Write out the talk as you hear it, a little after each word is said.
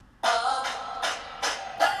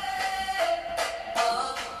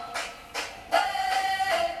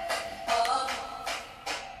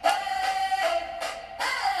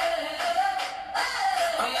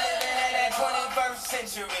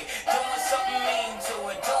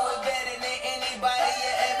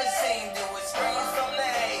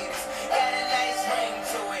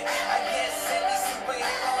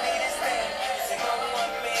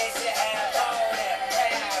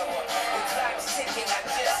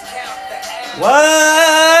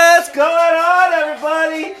What's going on,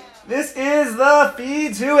 everybody? This is the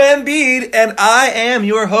Feed to Embiid, and I am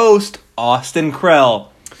your host, Austin Krell.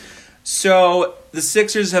 So, the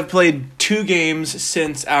Sixers have played 2 games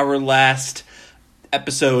since our last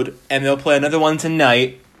episode, and they'll play another one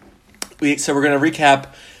tonight. So we're going to recap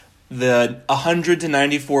the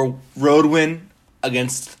 100-94 road win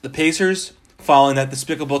against the Pacers, following that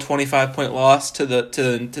despicable 25-point loss to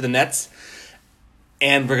the Nets.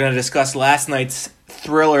 And we're going to discuss last night's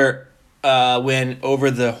thriller win over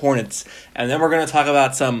the Hornets. And then we're going to talk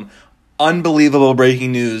about some unbelievable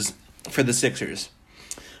breaking news for the Sixers.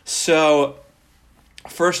 So,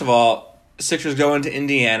 first of all, Sixers go into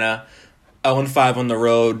Indiana, 0-5 on the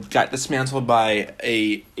road, got dismantled by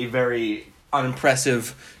a very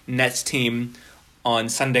unimpressive Nets team on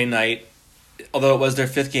Sunday night. Although it was their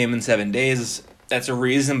 5th game in 7 days, that's a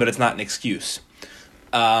reason, but it's not an excuse.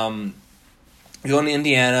 Going to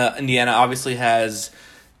Indiana, Indiana obviously has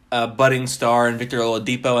a budding star in Victor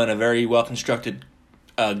Oladipo and a very well-constructed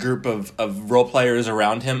group of role players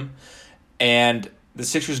around him. And the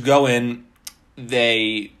Sixers go in,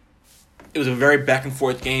 it was a very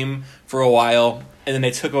back-and-forth game for a while, and then they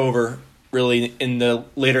took over really in the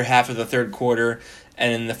later half of the third quarter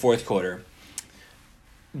and in the fourth quarter.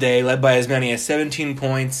 They led by as many as 17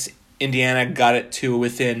 points. Indiana got it to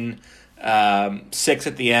within 6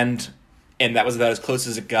 at the end, and that was about as close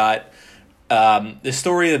as it got. The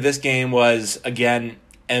story of this game was, again,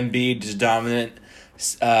 Embiid is dominant.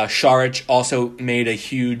 Saric also made a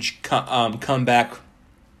huge comeback,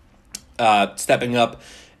 stepping up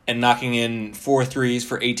and knocking in 4 threes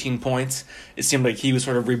for 18 points. It seemed like he was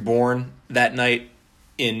sort of reborn that night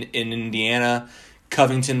in Indiana.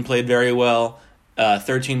 Covington played very well.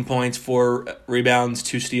 13 points, 4 rebounds,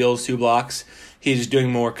 2 steals, 2 blocks. He's just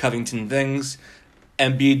doing more Covington things.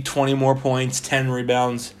 Embiid, 20 more points, 10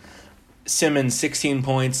 rebounds. Simmons, 16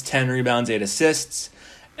 points, 10 rebounds, 8 assists.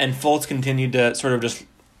 And Fultz continued to sort of just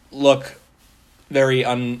look very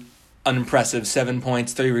unimpressive. 7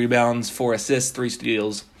 points, 3 rebounds, 4 assists, 3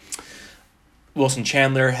 steals. Wilson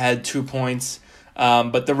Chandler had 2 points.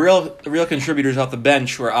 But the real contributors off the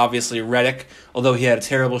bench were obviously Redick, although he had a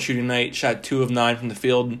terrible shooting night, shot 2 of 9 from the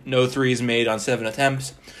field, no threes made on 7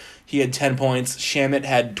 attempts. He had 10 points. Shamet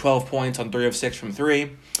had 12 points on 3 of 6 from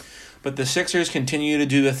 3. But the Sixers continue to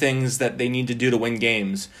do the things that they need to do to win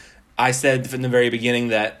games. I said from the very beginning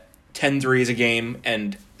that 10 threes a game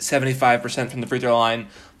and 75% from the free throw line,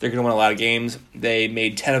 they're going to win a lot of games. They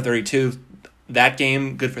made 10 of 32 that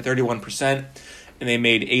game, good for 31%. And they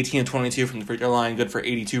made 18 of 22 from the free throw line, good for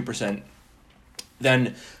 82%.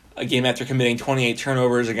 Then, a game after committing 28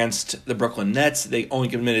 turnovers against the Brooklyn Nets, they only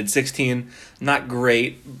committed 16. Not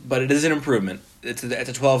great, but it is an improvement. It's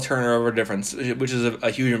a 12 turnover difference, which is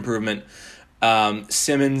a huge improvement.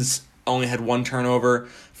 Simmons only had 1 turnover.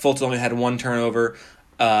 Fultz only had 1 turnover.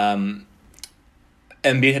 Embiid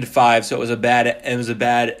had 5, so it was a bad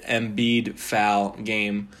Embiid foul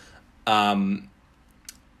game. But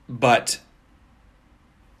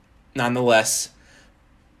nonetheless,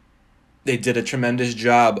 they did a tremendous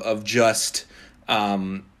job of just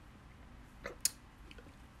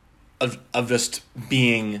just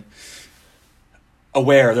being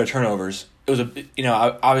aware of their turnovers. It was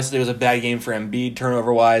obviously it was a bad game for Embiid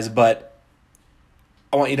turnover wise, but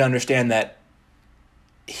I want you to understand that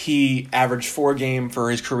he averaged 4 a game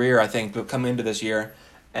for his career, I think, but coming into this year,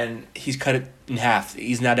 and he's cut it in half.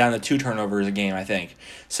 He's now down to 2 turnovers a game, I think.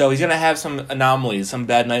 So he's going to have some anomalies, some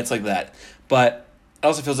bad nights like that. But it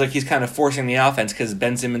also feels like he's kind of forcing the offense because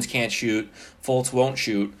Ben Simmons can't shoot, Fultz won't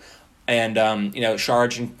shoot, and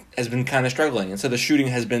Saric has been kind of struggling. And so the shooting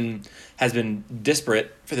has been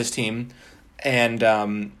disparate for this team, and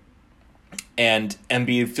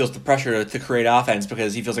Embiid feels the pressure to create offense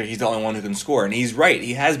because he feels like he's the only one who can score. And he's right,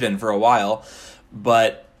 he has been for a while,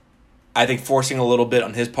 but I think forcing a little bit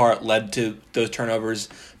on his part led to those turnovers,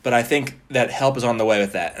 but I think that help is on the way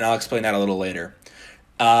with that, and I'll explain that a little later.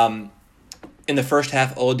 In the first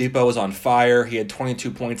half, Oladipo was on fire. He had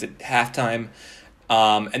 22 points at halftime.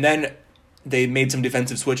 And then they made some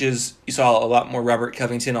defensive switches. You saw a lot more Robert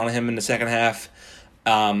Covington on him in the second half.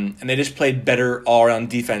 And they just played better all-around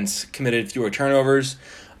defense, committed fewer turnovers,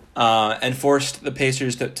 and forced the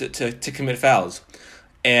Pacers to commit fouls.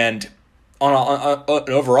 And on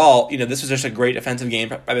overall, this was just a great offensive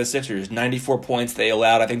game by the Sixers. 94 points they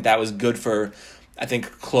allowed. I think that was good for, I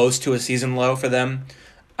think, close to a season low for them.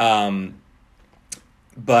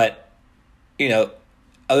 But,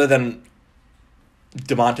 other than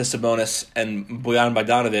Domantas Sabonis and Bojan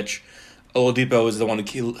Bogdanovic, Oladipo was the one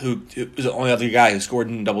who was the only other guy who scored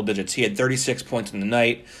in double digits. He had 36 points in the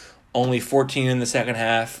night. only 14 in the second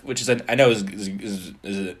half, which is I know is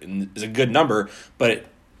a good number, but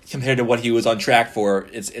compared to what he was on track for,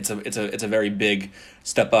 it's a very big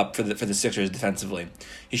step up for the Sixers defensively.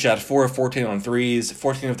 He shot 4 of 14 on threes,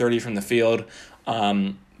 14 of 30 from the field.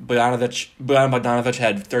 Bojan Bogdanovic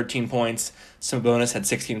had 13 points. Sabonis had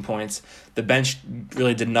 16 points. The bench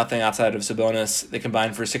really did nothing outside of Sabonis. They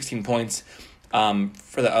combined for 16 points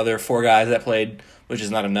for the other 4 guys that played, which is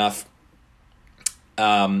not enough.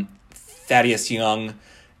 Thaddeus Young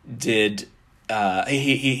did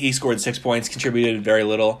he scored 6 points, contributed very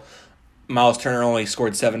little. Miles Turner only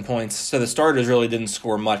scored 7 points. So the starters really didn't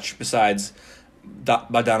score much besides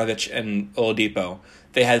Bogdanovic and Oladipo.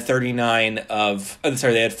 They had 49 of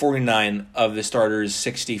they had 49 of the starters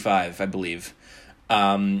 65, I believe.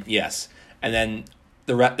 Yes. And then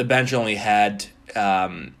the bench only had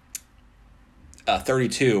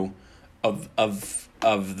 32 of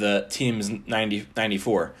the team's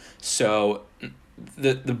 94. So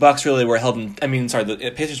the Bucks really were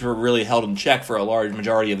the Pacers were really held in check for a large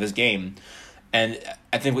majority of this game. And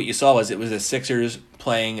I think what you saw was it was the Sixers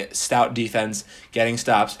playing stout defense, getting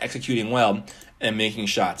stops, executing well, and making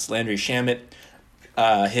shots. Landry Shamet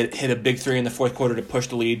hit a big 3 in the fourth quarter to push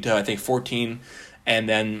the lead to, I think, 14. And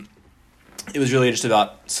then it was really just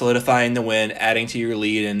about solidifying the win, adding to your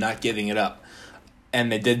lead, and not giving it up.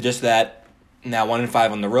 And they did just that. Now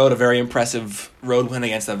 1-5 on the road, a very impressive road win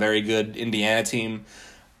against a very good Indiana team.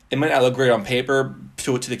 It might not look great on paper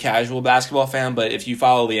to the casual basketball fan, but if you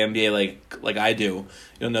follow the NBA like I do,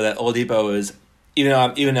 you'll know that Oladipo is, even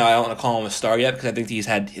though I don't want to call him a star yet, because I think he's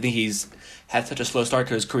had such a slow start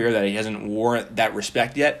to his career that he hasn't warranted that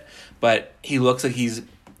respect yet. But he looks like he's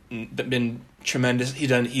been tremendous.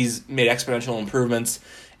 He's made exponential improvements,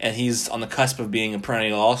 and he's on the cusp of being a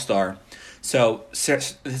perennial all-star. So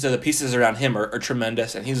the pieces around him are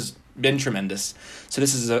tremendous, and he's been tremendous. So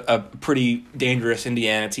this is a pretty dangerous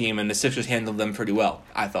Indiana team, and the Sixers handled them pretty well,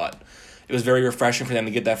 I thought. It was very refreshing for them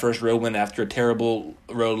to get that first road win after a terrible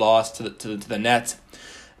road loss to the Nets,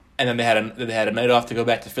 and then they had a night off to go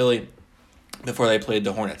back to Philly before they played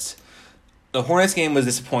the Hornets. The Hornets game was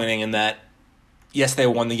disappointing in that, yes, they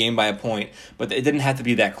won the game by a point, but it didn't have to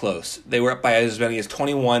be that close. They were up by as many as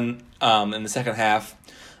 21 in the second half,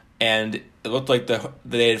 and it looked like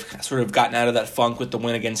they had sort of gotten out of that funk with the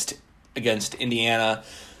win against Indiana.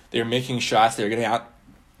 They were making shots. They were getting out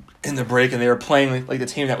in the break, and they were playing like the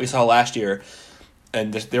team that we saw last year.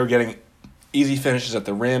 And they were getting easy finishes at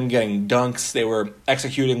the rim, getting dunks. They were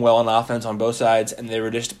executing well on offense on both sides, and they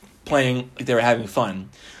were just playing like they were having fun.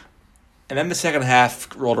 And then the second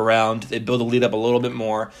half rolled around. They built the lead up a little bit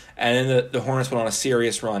more, and then the Hornets went on a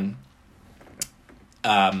serious run.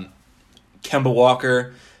 Kemba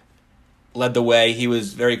Walker led the way. He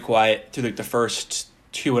was very quiet through the first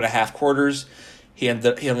 2.5 quarters. He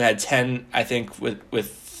only had 10, I think, with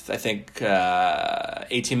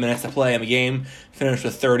 18 minutes to play in the game. Finished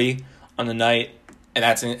with 30 on the night,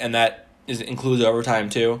 and that includes overtime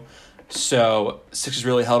too. So Sixers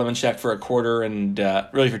really held him in check for a quarter, and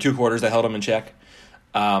really for 2 quarters they held him in check.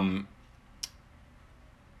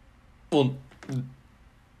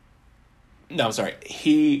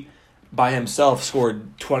 He by himself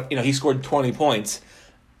scored 20. He scored 20 points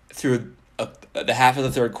through the half of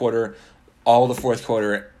the third quarter, all the fourth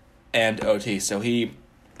quarter, and OT. So he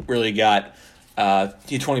really got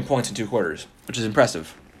 20 points in 2 quarters, which is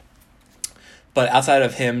impressive. But outside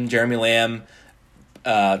of him, Jeremy Lamb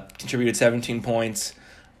contributed 17 points.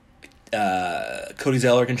 Cody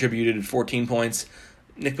Zeller contributed 14 points.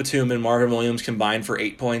 Nick Batum and Marvin Williams combined for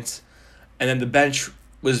 8 points. And then the bench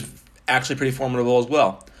was actually pretty formidable as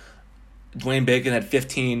well. Dwayne Bacon had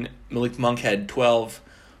 15. Malik Monk had 12.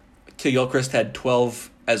 T. Gilchrist had 12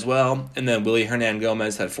 as well. And then Willie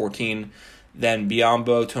Hernan-Gomez had 14. Then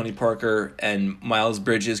Biyombo, Tony Parker, and Miles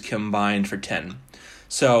Bridges combined for 10.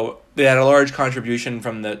 So they had a large contribution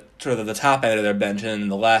from the sort of the top end of their bench, and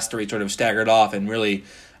the last 3 sort of staggered off and really,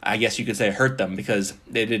 I guess you could say, hurt them because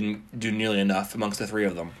they didn't do nearly enough amongst the 3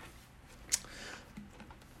 of them.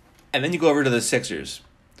 And then you go over to the Sixers.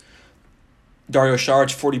 Dario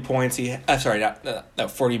Saric, 40 points.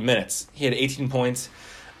 40 minutes. He had 18 points,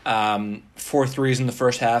 4 threes in the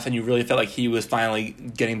first half, and you really felt like he was finally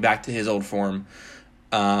getting back to his old form.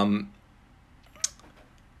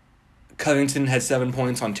 Covington had 7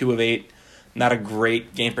 points on 2 of 8. Not a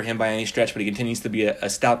great game for him by any stretch, but he continues to be a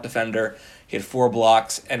stout defender. He had 4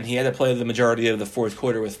 blocks, and he had to play the majority of the fourth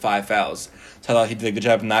quarter with 5 fouls. So I thought he did a good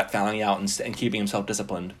job of not fouling out and keeping himself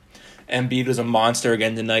disciplined. Embiid was a monster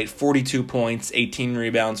again tonight. 42 points, 18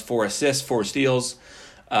 rebounds, 4 assists, 4 steals,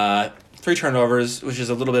 3 turnovers, which is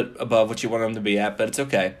a little bit above what you want him to be at, but it's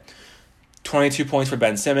okay. 22 points for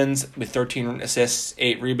Ben Simmons with 13 assists,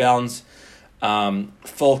 8 rebounds.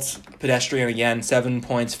 Fultz, pedestrian again, 7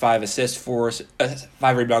 points, 5 assists,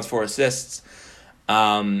 5 rebounds, 4 assists.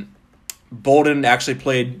 Bolden actually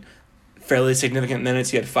played fairly significant minutes.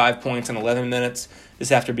 He had 5 points in 11 minutes.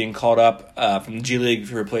 This after being called up from the G League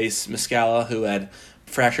to replace Muscala, who had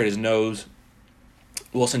fractured his nose.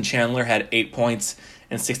 Wilson Chandler had 8 points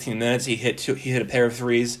in 16 minutes. He hit a pair of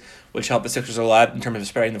threes, which helped the Sixers a lot in terms of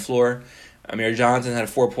spreading the floor. Amir Johnson had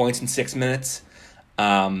 4 points in 6 minutes.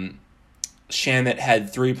 Shamet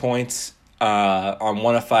had 3 points on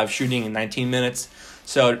 1 of 5 shooting in 19 minutes.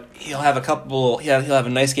 So he'll have he'll have a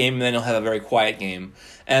nice game, and then he'll have a very quiet game.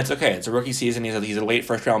 And it's okay. It's a rookie season. He's a late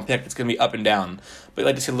first-round pick. It's going to be up and down. But you'd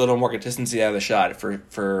like to see a little more consistency out of the shot for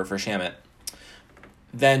Shamet.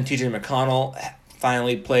 Then T.J. McConnell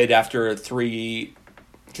finally played after 3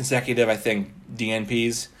 consecutive, I think,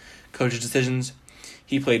 DNPs, coaches' decisions.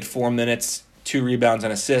 He played 4 minutes, 2 rebounds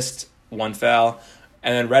and assists, 1 foul.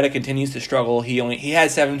 And then Redick continues to struggle. He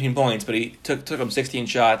had 17 points, but he took him 16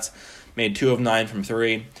 shots, made 2 of 9 from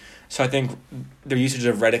 3. So I think their usage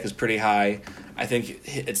of Redick is pretty high. I think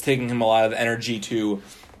it's taking him a lot of energy to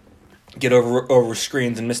get over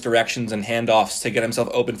screens and misdirections and handoffs to get himself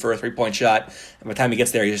open for a 3-point shot. And by the time he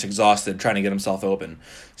gets there, he's just exhausted trying to get himself open.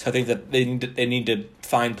 So I think that they need to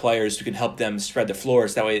find players who can help them spread the floor,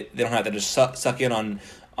 so that way they don't have to just suck in on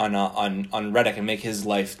Redick and make his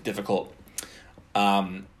life difficult.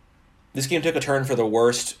 This game took a turn for the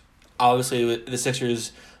worst. Obviously, the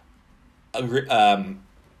Sixers blew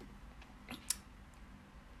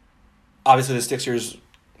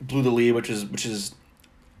the lead, which is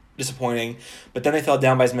disappointing. But then they fell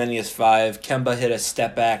down by as many as 5. Kemba hit a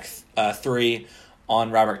step back 3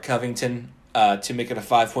 on Robert Covington to make it a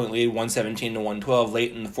 5-point lead, 117-112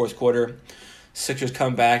 late in the fourth quarter. Sixers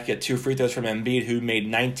come back, get 2 free throws from Embiid, who made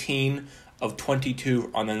 19 of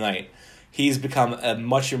 22 on the night. He's become a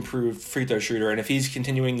much improved free throw shooter, and if he's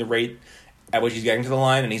continuing the rate at which he's getting to the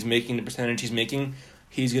line and he's making the percentage he's making,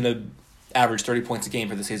 he's going to average 30 points a game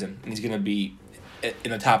for the season, and he's going to be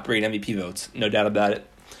in the top 3 in MVP votes, no doubt about it.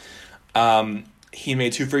 He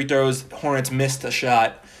made 2 free throws. Hornets missed a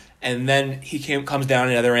shot, and then he comes down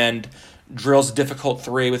the other end, drills a difficult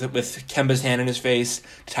 3 with Kemba's hand in his face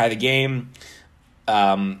to tie the game.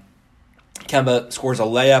 Kemba scores a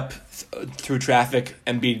layup through traffic.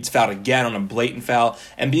 Embiid's fouled again on a blatant foul.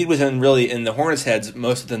 Embiid was in the Hornets' heads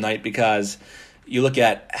most of the night because you look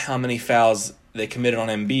at how many fouls they committed on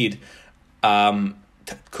Embiid.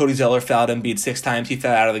 Cody Zeller fouled Embiid 6 times. He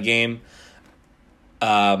fell out of the game.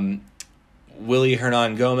 Willie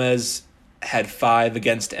Hernan Gomez had 5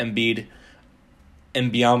 against Embiid.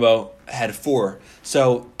 And Biyombo had 4.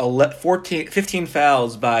 So 15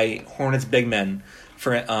 fouls by Hornets big men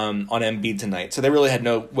on Embiid tonight. So they really had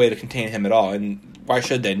no way to contain him at all. And why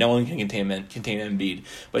should they? No one can contain Embiid.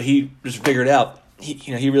 But he just figured out.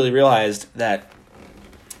 He really realized that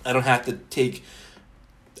I don't have to take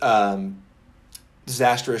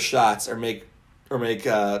disastrous shots or make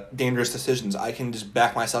dangerous decisions. I can just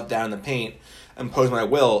back myself down in the paint, impose my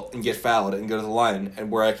will, and get fouled and go to the line, and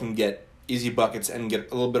where I can get easy buckets and get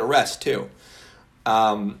a little bit of rest too.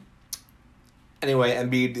 Anyway,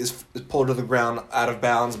 Embiid is pulled to the ground out of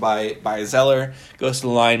bounds by Zeller, goes to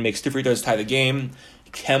the line, makes 2 free throws to tie the game.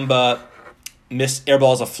 Kemba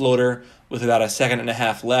airballs a floater with about a second and a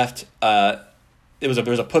half left. There was a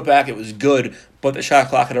putback. It was good, but the shot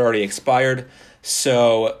clock had already expired,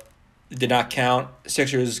 so it did not count.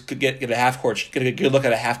 Sixers could get a good look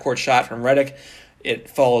at a half-court shot from Redick. It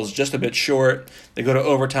falls just a bit short. They go to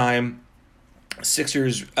overtime.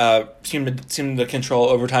 Sixers seem to control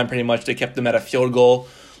overtime pretty much. They kept them at a field goal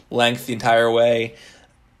length the entire way.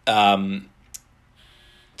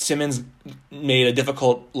 Simmons made a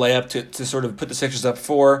difficult layup to sort of put the Sixers up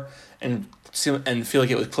 4 and feel like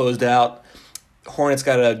it was closed out. Hornets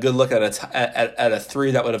got a good look at a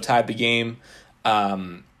 3 that would have tied the game.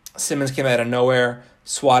 Simmons came out of nowhere,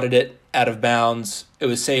 swatted it out of bounds. It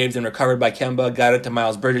was saved and recovered by Kemba. Got it to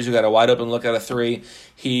Miles Bridges, who got a wide open look at a 3.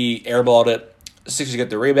 He airballed it. The Sixers get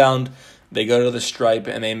the rebound. They go to the stripe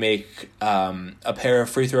and they make a pair of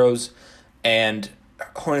free throws. And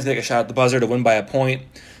Hornets take a shot at the buzzer to win by a point.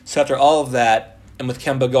 So after all of that, and with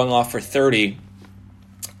Kemba going off for 30,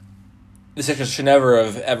 the Sixers should never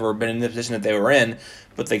have ever been in the position that they were in.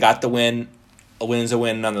 But they got the win. A win is a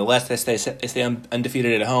win nonetheless. They stay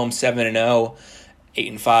undefeated at home, 7-0,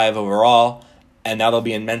 8-5 overall. And now they'll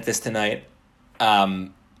be in Memphis tonight.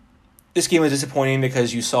 This game was disappointing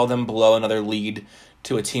because you saw them blow another lead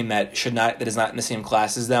to a team that is not in the same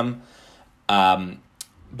class as them. But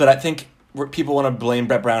I think people want to blame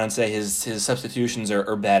Brett Brown and say his substitutions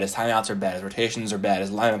are bad, his timeouts are bad, his rotations are bad,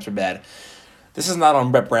 his lineups are bad. This is not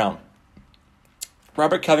on Brett Brown.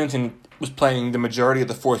 Robert Covington was playing the majority of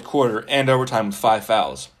the fourth quarter and overtime with 5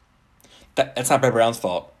 fouls. That's not Brett Brown's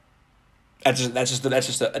fault. That's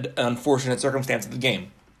just an unfortunate circumstance of the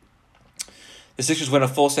game. The Sixers went a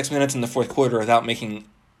full 6 minutes in the fourth quarter without making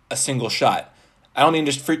a single shot. I don't mean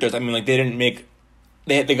just free throws. I mean, like, they didn't make.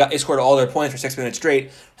 They scored all their points for 6 minutes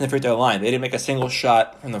straight from the free throw line. They didn't make a single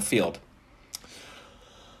shot from the field.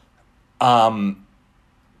 And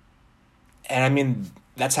I mean,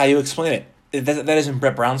 that's how you explain it. That isn't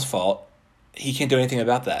Brett Brown's fault. He can't do anything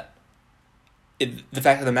about that. The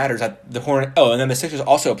fact of the matter is that the Hornets. Oh, and then the Sixers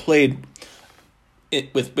also played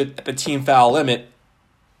it with the team foul limit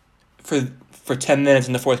for 10 minutes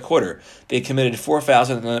in the fourth quarter. They committed 4 fouls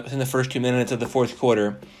in the first 2 minutes of the fourth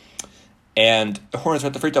quarter, and the Hornets were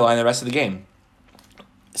at the free throw line the rest of the game.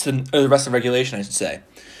 So, or the rest of regulation, I should say.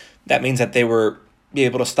 That means that they were be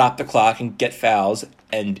able to stop the clock and get fouls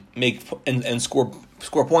and make and score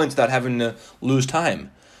points without having to lose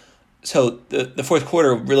time. So the fourth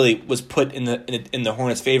quarter really was put in the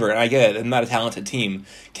Hornets' favor, and I get it. They're not a talented team.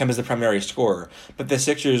 Kemba's the primary scorer, but the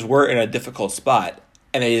Sixers were in a difficult spot,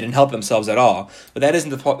 and they didn't help themselves at all. But that isn't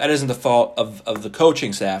the fault of the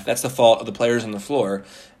coaching staff. That's the fault of the players on the floor.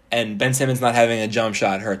 And Ben Simmons not having a jump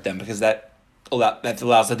shot hurt them because that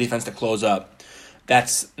allows the defense to close up.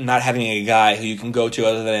 That's not having a guy who you can go to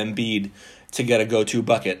other than Embiid to get a go-to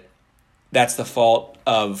bucket. That's the fault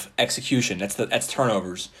of execution. That's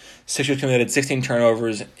turnovers. Sixers committed 16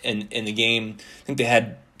 turnovers in the game. I think they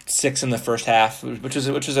had 6 in the first half, which is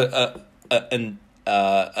an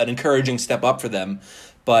encouraging step up for them.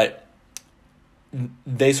 But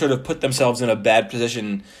they sort of put themselves in a bad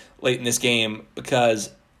position late in this game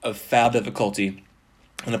because of foul difficulty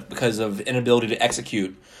and because of inability to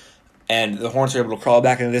execute. And the Hornets were able to crawl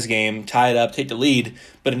back into this game, tie it up, take the lead,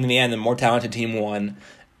 but in the end, the more talented team won,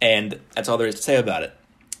 and that's all there is to say about it.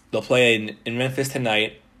 They'll play in Memphis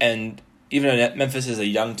tonight, and even though Memphis is a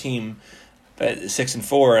young team,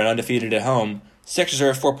 6-4 and undefeated at home, Sixers are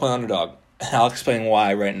a 4-point underdog. I'll explain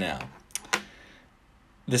why right now.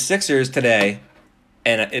 The Sixers today,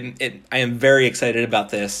 and I am very excited about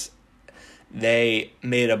this, they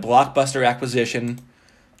made a blockbuster acquisition,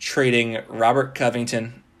 trading Robert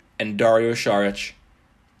Covington and Dario Saric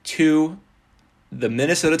to the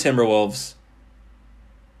Minnesota Timberwolves.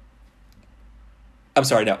 I'm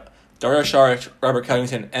sorry, no. Dario Saric, Robert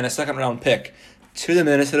Covington, and a second-round pick to the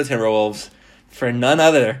Minnesota Timberwolves for none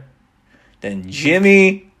other than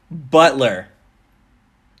Jimmy Butler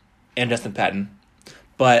and Justin Patton.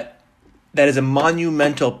 But that is a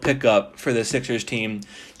monumental pickup for the Sixers team.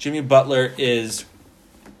 Jimmy Butler is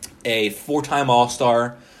a 4-time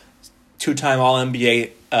All-Star, 2-time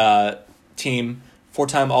All-NBA team,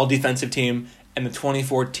 4-time All-Defensive team, and the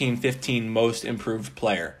 2014-15 Most Improved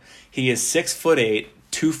Player. He is 6'8",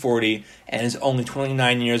 240, and is only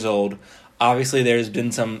 29 years old. Obviously, there's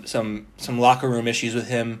been some locker room issues with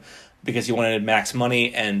him because he wanted max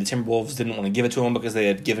money, and the Timberwolves didn't want to give it to him because they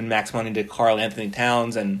had given max money to Karl Anthony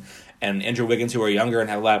Towns and Andrew Wiggins, who are younger and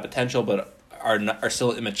have a lot of potential but are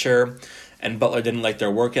still immature. And Butler didn't like their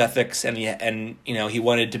work ethics, and he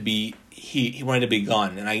wanted to be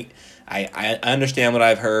gone. And I understand what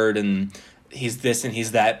I've heard, and he's this and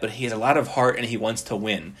he's that, but he has a lot of heart and he wants to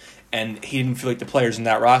win. And he didn't feel like the players in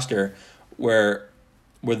that roster were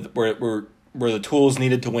the tools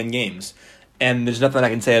needed to win games. And there's nothing I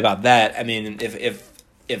can say about that. I mean, if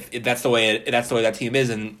that's the way that team is,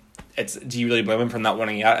 and do you really blame him for not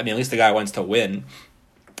wanting out? I mean, at least the guy wants to win.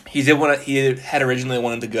 He had originally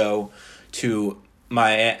wanted to go to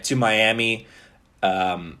Miami,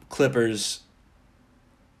 Clippers,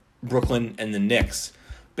 Brooklyn, and the Knicks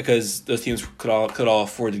because those teams could all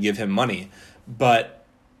afford to give him money. But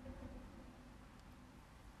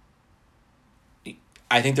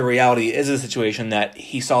I think the reality is a situation that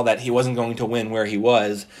he saw that he wasn't going to win where he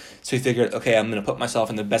was, so he figured, okay, I'm going to put myself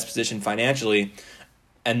in the best position financially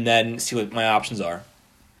and then see what my options are.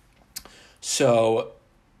 So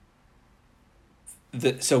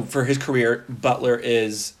for his career,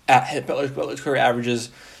 Butler's career averages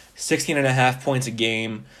 16.5 points a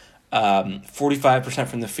game, 45%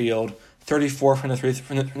 from the field, 34 from the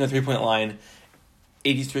 3-point line,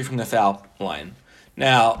 83 from the foul line.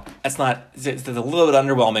 Now, it's a little bit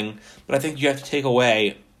underwhelming, but I think you have to take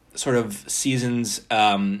away sort of seasons,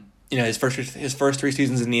 his first 3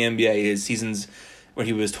 seasons in the NBA, his seasons when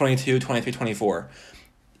he was 22, 23, 24.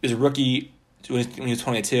 He was a rookie when he was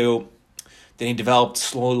 22. Then he developed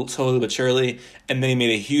slowly but surely, and then he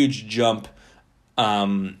made a huge jump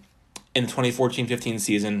in the 2014-15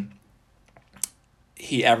 season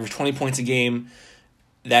he averaged 20 points a game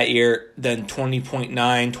that year, then 20.9,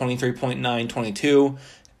 23.9, 22,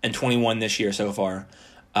 and 21 this year so far.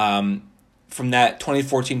 From that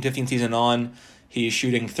 2014-15 season on, he's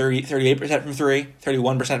shooting 38% from 3,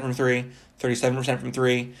 31% from 3, 37% from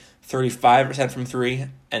 3, 35% from 3,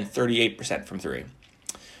 and 38% from 3.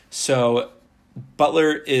 So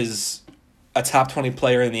Butler is a top 20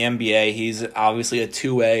 player in the NBA. He's obviously a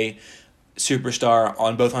two-way superstar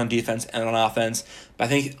on defense and on offense. But I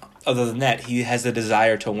think other than that, he has the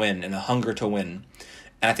desire to win and a hunger to win.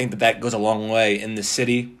 And I think that goes a long way in the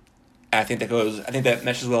city. I think that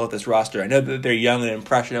meshes well with this roster. I know that they're young and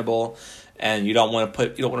impressionable, and you don't want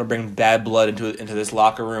to bring bad blood into this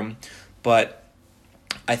locker room, but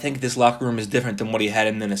I think this locker room is different than what he had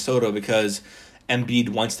in Minnesota because Embiid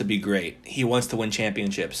wants to be great. He wants to win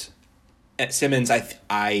championships. Simmons,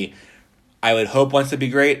 I would hope wants to be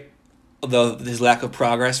great, although his lack of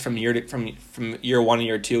progress from year 1 and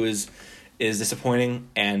year 2 is disappointing,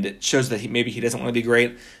 and it shows that maybe he doesn't want to be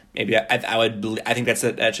great. Maybe I think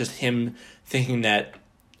that's just him thinking that,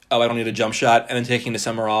 I don't need a jump shot, and then taking the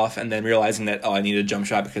summer off, and then realizing that, I need a jump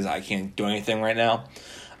shot because I can't do anything right now.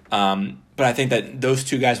 But I think that those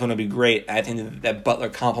two guys want to be great. I think that Butler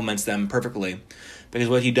complements them perfectly because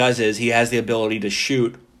what he does is he has the ability to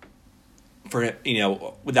shoot for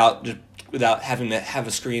without having to have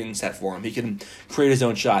a screen set for him. He can create his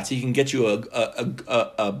own shots. He can get you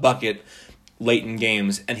a bucket late in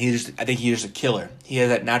games, and I think he's just a killer. He has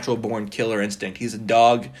that natural born killer instinct. He's a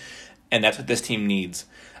dog, and that's what this team needs.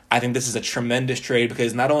 I think this is a tremendous trade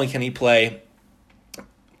because not only can he play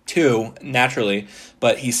 2 naturally,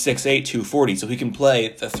 but he's 6'8", 240, so he can play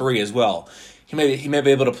the 3 as well. He may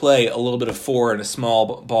be able to play a little bit of 4 in a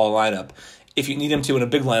small ball lineup. If you need him to in a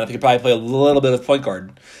big lineup, he could probably play a little bit of point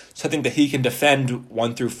guard. So I think that he can defend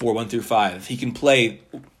 1 through 4, 1 through 5. He can play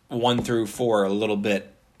 1 through 4 a little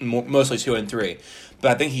bit, mostly 2 and 3.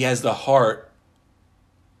 But I think he has the heart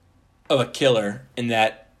of a killer in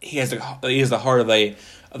that he has the heart of a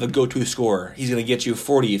go-to scorer. He's going to get you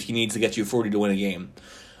 40 if he needs to get you 40 to win a game.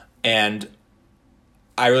 And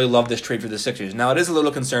I really love this trade for the Sixers. Now, it is a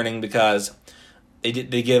little concerning because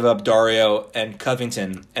they give up Dario and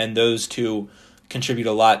Covington, and those two contribute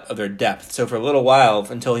a lot of their depth. So for a little while,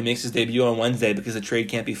 until he makes his debut on Wednesday, because the trade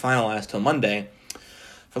can't be finalized till Monday,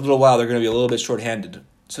 for a little while they're going to be a little bit shorthanded.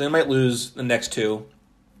 So they might lose the next 2.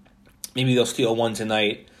 Maybe they'll steal 1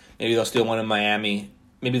 tonight. Maybe they'll steal 1 in Miami.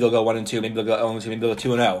 Maybe they'll go 1-2. Maybe they'll go 0-2. Maybe they'll go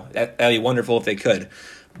 2-0. That'd be wonderful if they could.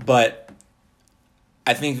 But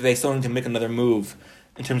I think they still need to make another move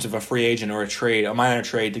in terms of a free agent or a minor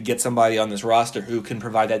trade to get somebody on this roster who can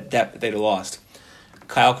provide that depth that they'd lost.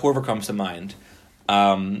 Kyle Korver comes to mind.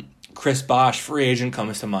 Chris Bosh, free agent,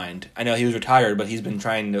 comes to mind. I know he was retired, but he's been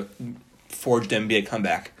trying to forge the NBA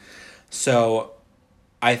comeback. So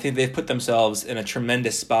I think they've put themselves in a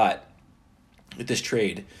tremendous spot with this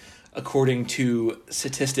trade. According to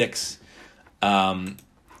statistics,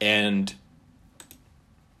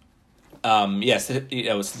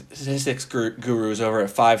 statistics gurus over at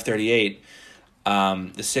 538,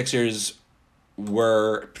 the Sixers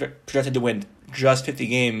were projected to win just 50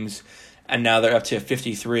 games, and now they're up to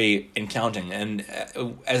 53 and counting. And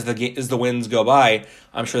as the wins go by,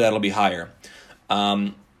 I'm sure that'll be higher.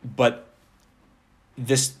 But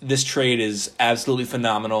this trade is absolutely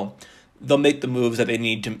phenomenal. They'll make the moves that they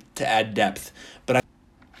need to add depth, but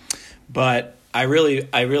I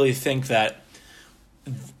really think that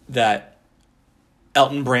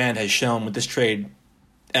Elton Brand has shown with this trade,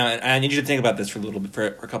 and I need you to think about this for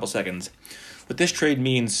a couple seconds. What this trade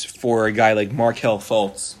means for a guy like Markelle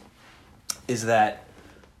Fultz is that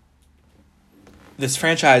this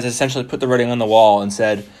franchise essentially put the writing on the wall and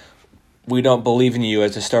said, we don't believe in you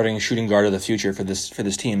as a starting shooting guard of the future for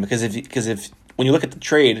this team. Because if when you look at the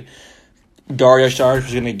trade, Dario Saric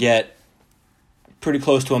was going to get pretty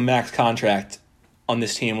close to a max contract on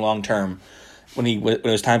this team long term when it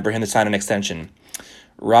was time for him to sign an extension.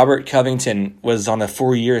 Robert Covington was on a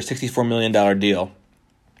 4-year, $64 million deal,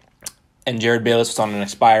 and Jared Bayless was on an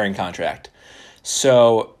expiring contract.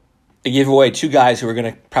 So they gave away 2 guys who were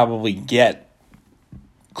going to probably get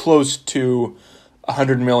close to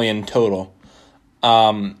 $100 million total.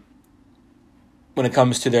 When it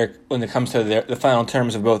comes to the final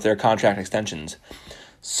terms of both their contract extensions.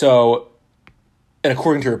 So, and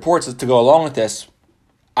according to reports to go along with this,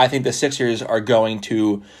 I think the Sixers are going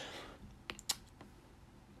to.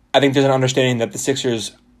 I think there's an understanding that the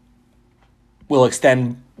Sixers will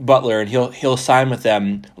extend Butler and he'll sign with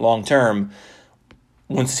them long term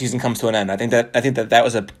once the season comes to an end. I think that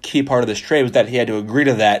was a key part of this trade, was that he had to agree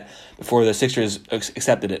to that before the Sixers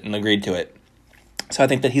accepted it and agreed to it. So I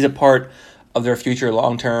think that he's a part of their future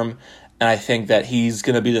long term, and I think that he's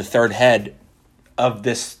going to be the third head of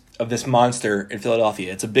this monster in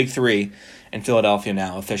Philadelphia. It's a big three in Philadelphia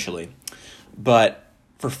now officially, but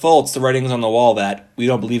for Fultz, the writing's on the wall that we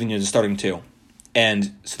don't believe in you as a starting two,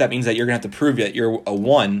 and so that means that you're going to have to prove that you're a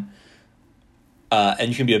one, and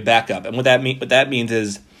you can be a backup. And what that means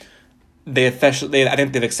is I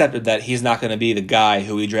think they've accepted that he's not going to be the guy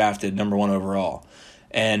who we drafted number 1 overall,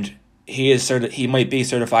 and he might be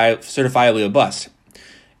certifiably a bust.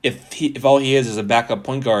 If all he is a backup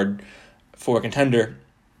point guard for a contender,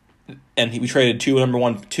 and we traded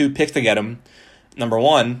two picks to get him, number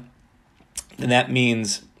 1, then that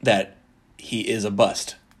means that he is a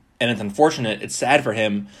bust. And it's unfortunate, it's sad for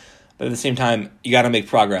him, but at the same time, you got to make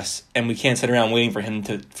progress, and we can't sit around waiting for him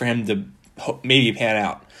to maybe pan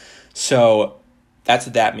out. So that's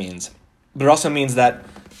what that means. But it also means that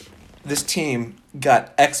this team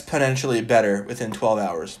got exponentially better within 12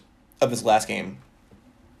 hours of his last game.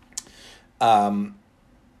 You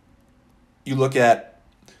look at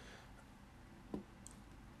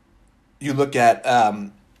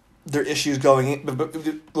their issues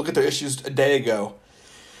look at their issues a day ago.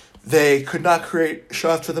 They could not create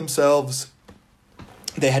shots for themselves.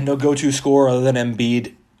 They had no go-to scorer other than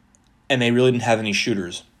Embiid, and they really didn't have any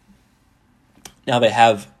shooters. Now they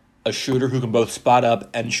have a shooter who can both spot up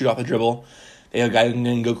and shoot off the dribble. They have a guy who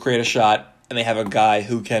can go create a shot, and they have a guy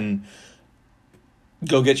who can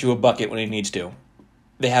go get you a bucket when he needs to.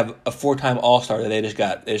 They have a 4-time All-Star that they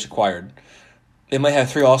just acquired. They might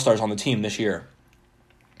have 3 All-Stars on the team this year.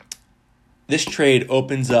 This trade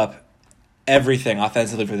opens up everything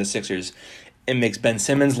offensively for the Sixers. It makes Ben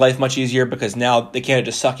Simmons' life much easier because now they can't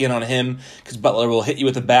just suck in on him because Butler will hit you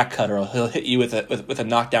with a back cut, or he'll hit you with a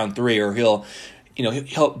knockdown three, or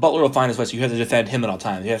Butler will find his way. So you have to defend him at all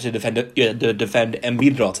times. You have to defend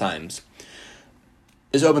Embiid at all times.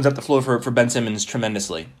 This opens up the floor for Ben Simmons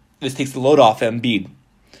tremendously. This takes the load off Embiid.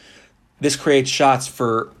 This creates shots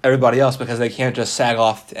for everybody else because they can't just sag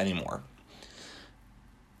off anymore.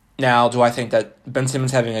 Now, do I think that Ben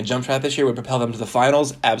Simmons having a jump shot this year would propel them to the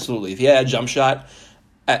finals? Absolutely. If he had a jump shot,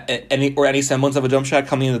 any semblance of a jump shot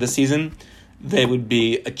coming into this season, they would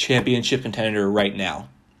be a championship contender right now.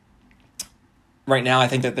 Right now, I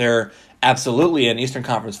think that they're absolutely an Eastern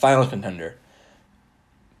Conference Finals contender.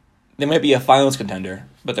 They might be a finals contender,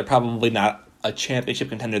 but they're probably not a championship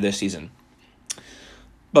contender this season.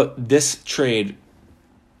 But this trade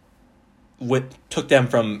took them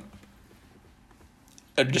from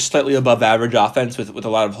just slightly above average offense with a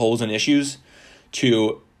lot of holes and issues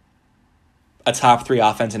to a top 3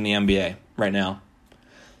 offense in the NBA right now.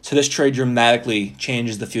 So this trade dramatically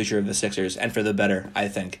changes the future of the Sixers, and for the better, I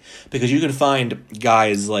think. Because you can find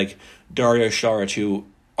guys like Dario Saric who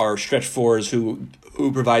are stretch fours who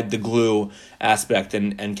provide the glue aspect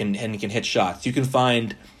and can hit shots. You can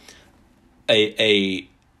find a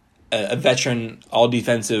veteran all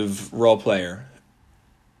defensive role player.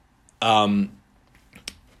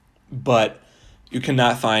 But you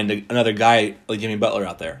cannot find another guy like Jimmy Butler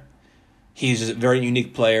out there. He's just a very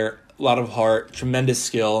unique player, a lot of heart, tremendous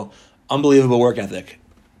skill, unbelievable work ethic.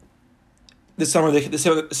 This summer,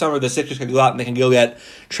 the Sixers can go out and they can go get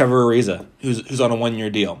Trevor Ariza, who's on a 1-year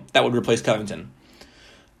deal. That would replace Covington.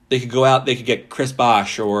 They could go out, they could get Chris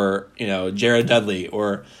Bosh or Jared Dudley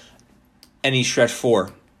or any stretch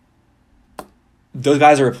 4. Those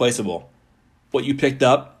guys are replaceable. What you picked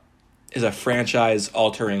up is a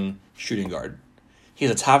franchise-altering shooting guard.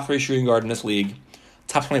 He's a top 3 shooting guard in this league,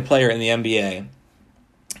 top 20 player in the NBA,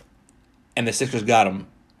 and the Sixers got him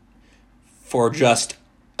for just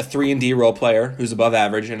a 3-and-D role player who's above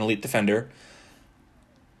average, an elite defender,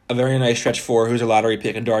 a very nice stretch 4 who's a lottery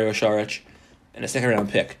pick in Dario Saric, and a second-round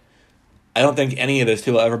pick. I don't think any of those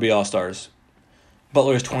 2 will ever be All-Stars.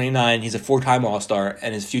 Butler is 29, he's a 4-time All-Star,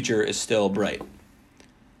 and his future is still bright.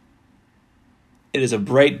 It is a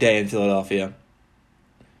bright day in Philadelphia,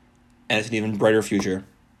 and it's an even brighter future.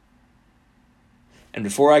 And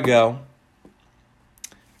before I go, I'm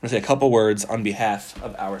going to say a couple words on behalf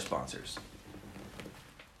of our sponsors.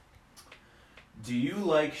 Do you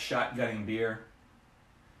like shotgunning beer?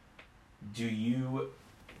 Do you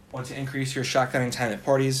want to increase your shotgunning time at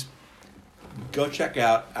parties? Go check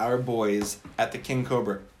out our boys at the King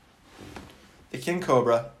Cobra. The King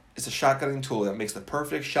Cobra is a shotgunning tool that makes the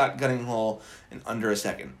perfect shotgunning hole in under a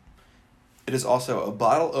second. It is also a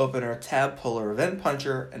bottle opener, tab puller, vent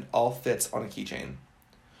puncher, and all fits on a keychain.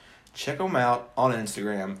 Check them out on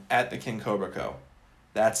Instagram at the King Cobra Co.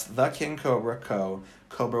 That's the King Cobra Co.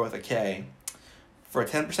 Cobra with a K. For a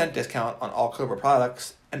 10% discount on all Cobra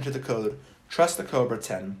products, enter the code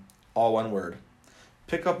TRUSTTHECOBRA10, all one word.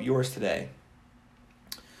 Pick up yours today.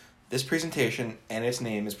 This presentation and its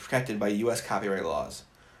name is protected by U.S. copyright laws.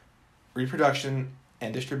 Reproduction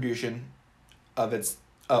and distribution of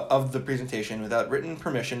the presentation without written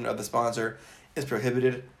permission of the sponsor is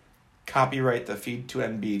prohibited. Copyright the Feed to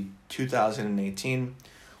MB 2018.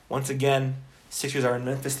 Once again, Sixers are in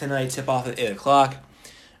Memphis tonight, tip-off at 8 o'clock.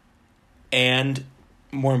 And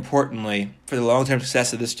more importantly, for the long-term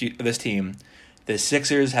success of this team, the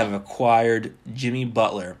Sixers have acquired Jimmy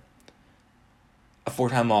Butler, a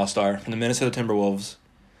four-time All-Star from the Minnesota Timberwolves,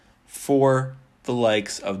 for the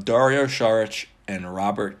likes of Dario Saric and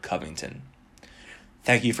Robert Covington.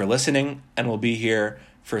 Thank you for listening, and we'll be here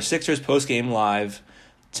for Sixers post-game live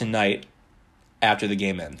tonight after the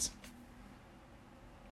game ends.